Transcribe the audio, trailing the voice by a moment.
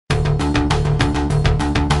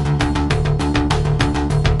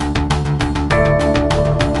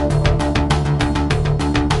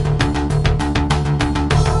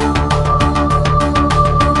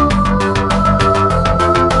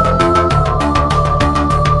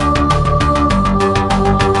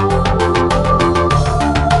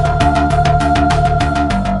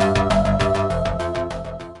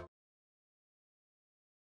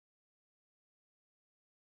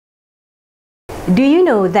Do you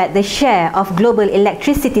know that the share of global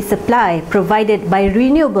electricity supply provided by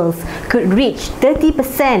renewables could reach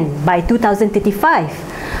 30% by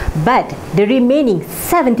 2035? But the remaining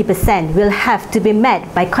 70% will have to be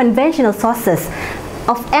met by conventional sources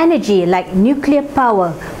of energy like nuclear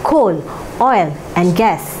power, coal, oil and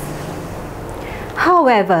gas.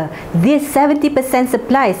 However, these 70%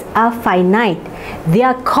 supplies are finite.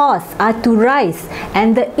 Their costs are to rise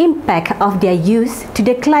and the impact of their use to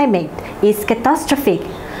the climate is catastrophic.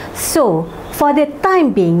 So, for the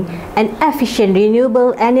time being, an efficient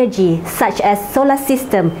renewable energy such as solar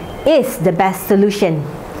system is the best solution.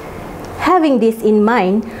 Having this in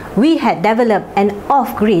mind, we had developed an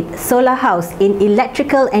off-grid solar house in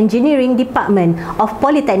Electrical Engineering Department of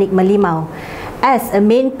Polytechnic Merlimau. As a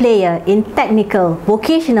main player in technical,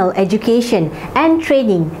 vocational education and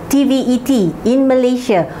training (TVET) in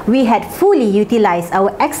Malaysia, we had fully utilized our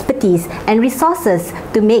expertise and resources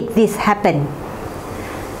to make this happen.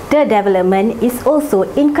 The development is also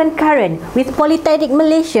in concurrent with Polytechnic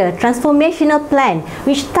Malaysia Transformational Plan,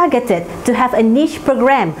 which targeted to have a niche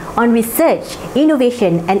program on research,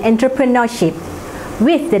 innovation and entrepreneurship.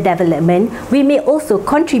 With the development, we may also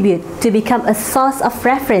contribute to become a source of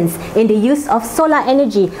reference in the use of solar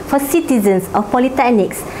energy for citizens of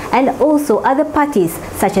polytechnics and also other parties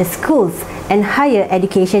such as schools and higher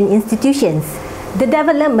education institutions. The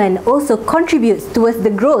development also contributes towards the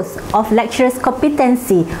growth of lecturers'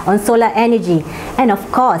 competency on solar energy, and of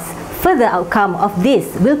course, further outcome of this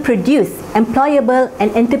will produce employable and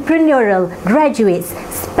entrepreneurial graduates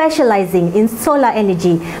specializing in solar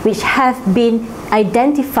energy, which have been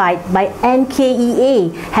identified by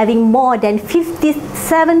NKEA having more than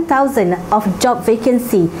 57,000 of job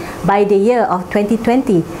vacancy by the year of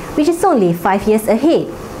 2020, which is only 5 years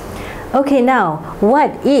ahead. Okay, now,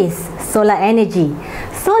 what is solar energy?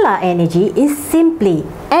 Solar energy is simply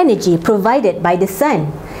energy provided by the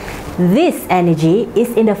sun. This energy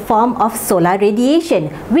is in the form of solar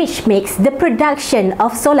radiation, which makes the production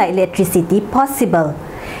of solar electricity possible.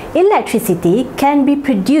 Electricity can be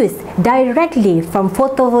produced directly from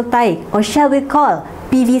photovoltaic, or shall we call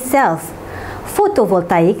PV cells.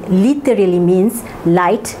 Photovoltaic literally means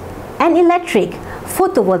light and electric.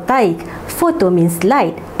 Photovoltaic, photo means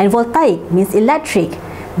light and voltaic means electric.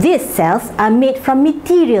 These cells are made from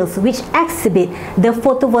materials which exhibit the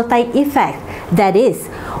photovoltaic effect. That is,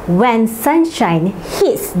 when sunshine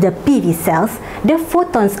hits the PV cells, the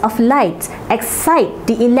photons of light excite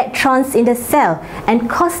the electrons in the cell and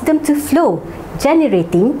cause them to flow,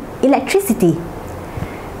 generating electricity.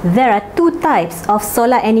 There are two types of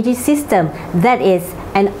solar energy system, that is,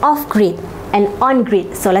 an off-grid and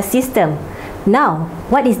on-grid solar system. Now,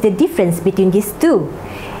 what is the difference between these two?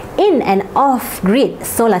 In an off-grid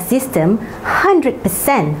solar system,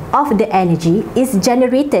 100% of the energy is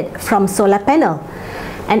generated from solar panel.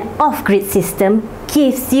 An off-grid system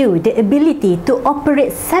gives you the ability to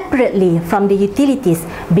operate separately from the utilities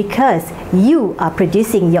because you are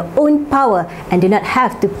producing your own power and do not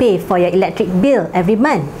have to pay for your electric bill every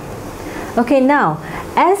month. Okay, now,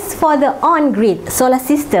 as for the on-grid solar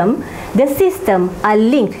system, the system are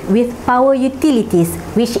linked with power utilities,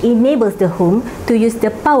 which enables the home to use the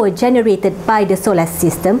power generated by the solar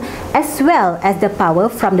system as well as the power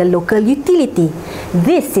from the local utility.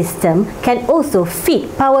 This system can also feed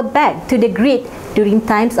power back to the grid during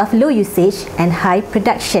times of low usage and high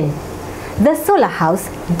production. The solar house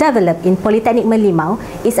developed in Polytechnic Merlimau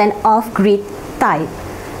is an off-grid type.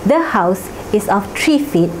 The house is of 3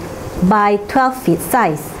 feet by 12 feet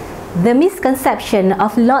size. The misconception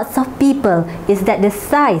of lots of people is that the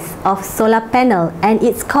size of solar panel and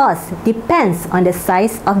its cost depends on the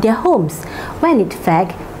size of their homes, when in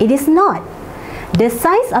fact it is not. The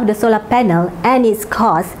size of the solar panel and its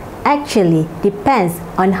cost actually depends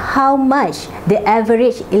on how much the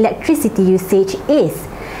average electricity usage is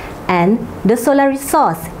and the solar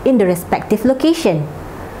resource in the respective location.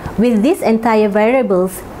 With these entire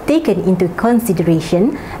variables taken into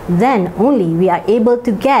consideration, then only we are able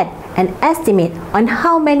to get an estimate on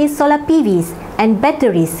how many solar PVs and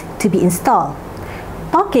batteries to be installed.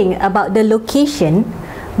 Talking about the location,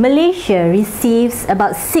 Malaysia receives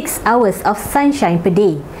about 6 hours of sunshine per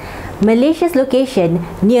day. Malaysia's location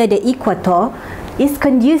near the equator is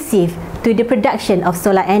conducive to the production of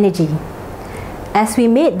solar energy. As we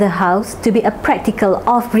made the house to be a practical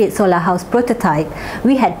off-grid solar house prototype,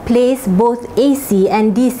 we had placed both AC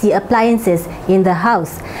and DC appliances in the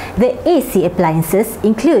house. The AC appliances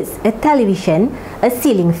includes a television, a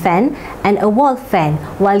ceiling fan, and a wall fan,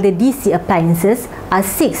 while the DC appliances are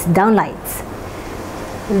 6 downlights.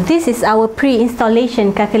 This is our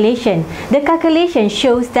pre-installation calculation. The calculation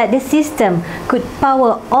shows that the system could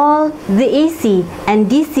power all the AC and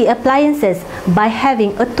DC appliances by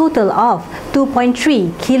having a total of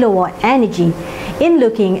 2.3 kilowatt energy. In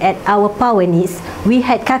looking at our power needs, we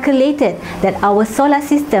had calculated that our solar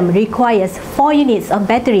system requires 4 units of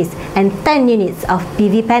batteries and 10 units of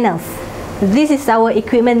PV panels. This is our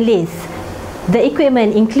equipment list. The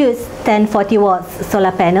equipment includes 10 40 watts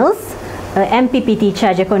solar panels, a MPPT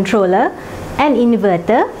charger controller, an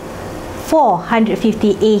inverter,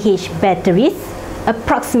 450 Ah batteries,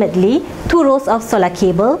 approximately 2 rolls of solar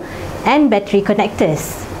cable, and battery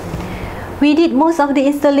connectors. We did most of the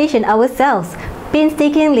installation ourselves,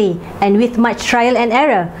 painstakingly and with much trial and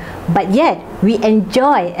error, but yet we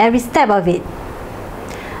enjoy every step of it.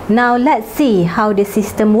 Now let's see how the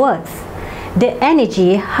system works. The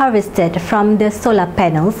energy harvested from the solar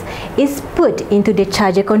panels is put into the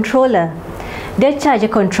charger controller. The charger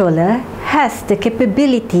controller has the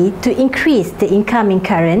capability to increase the incoming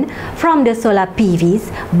current from the solar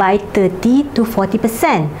PVs by 30 to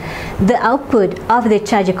 40%. The output of the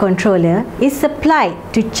charger controller is supplied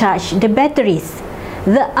to charge the batteries.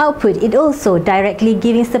 The output is also directly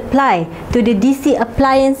giving supply to the DC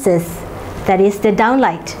appliances, that is the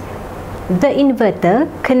downlight. The inverter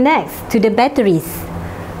connects to the batteries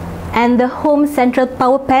and the home central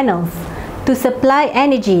power panels to supply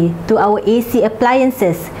energy to our AC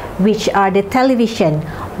appliances, which are the television,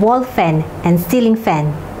 wall fan, and ceiling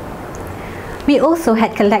fan. We also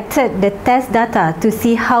had collected the test data to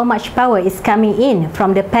see how much power is coming in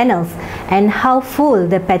from the panels and how full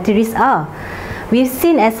the batteries are. We've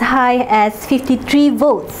seen as high as 53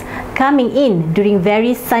 volts coming in during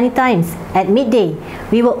very sunny times at midday.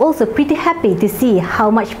 We were also pretty happy to see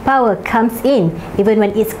how much power comes in even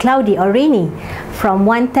when it's cloudy or rainy, from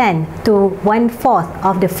 1/10 to 1/4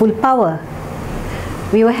 of the full power.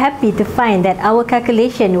 We were happy to find that our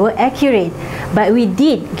calculations were accurate, but we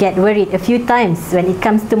did get worried a few times when it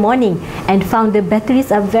comes to morning and found the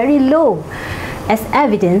batteries are very low, as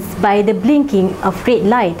evidenced by the blinking of red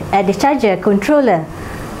light at the charger controller.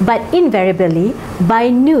 But invariably, by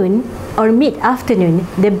noon or mid-afternoon,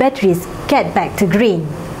 the batteries get back to green.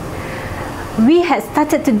 We had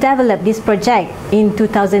started to develop this project in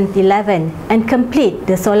 2011 and complete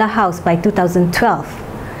the solar house by 2012.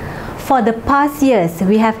 For the past years,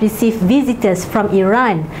 we have received visitors from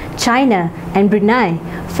Iran, China, and Brunei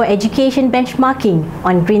for education benchmarking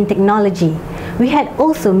on green technology. We had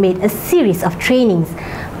also made a series of trainings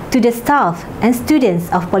to the staff and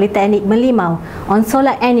students of Polytechnic Merlimau on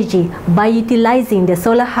solar energy by utilizing the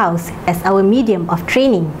solar house as our medium of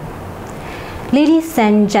training. Ladies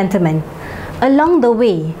and gentlemen, along the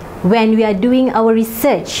way, when we are doing our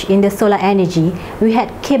research in the solar energy, we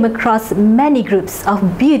had came across many groups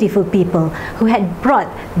of beautiful people who had brought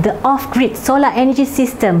the off-grid solar energy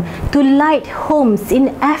system to light homes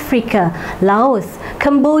in Africa, Laos,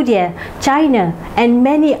 Cambodia, China, and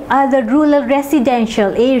many other rural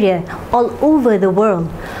residential areas all over the world,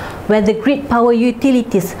 where the grid power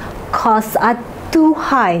utilities costs are too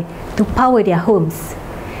high to power their homes.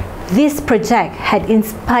 This project had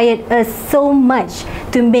inspired us so much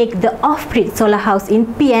to make the off-grid solar house in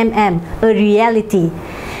PMM a reality.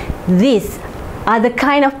 These are the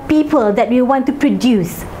kind of people that we want to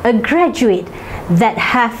produce, a graduate that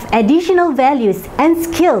have additional values and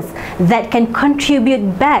skills that can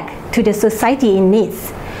contribute back to the society in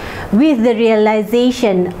needs. With the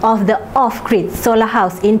realization of the off-grid solar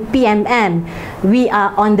house in PMM, we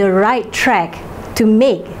are on the right track to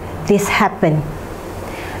make this happen.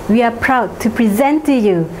 We are proud to present to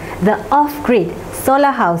you the off-grid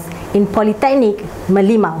solar house in Polytechnic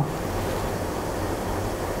Merlimau.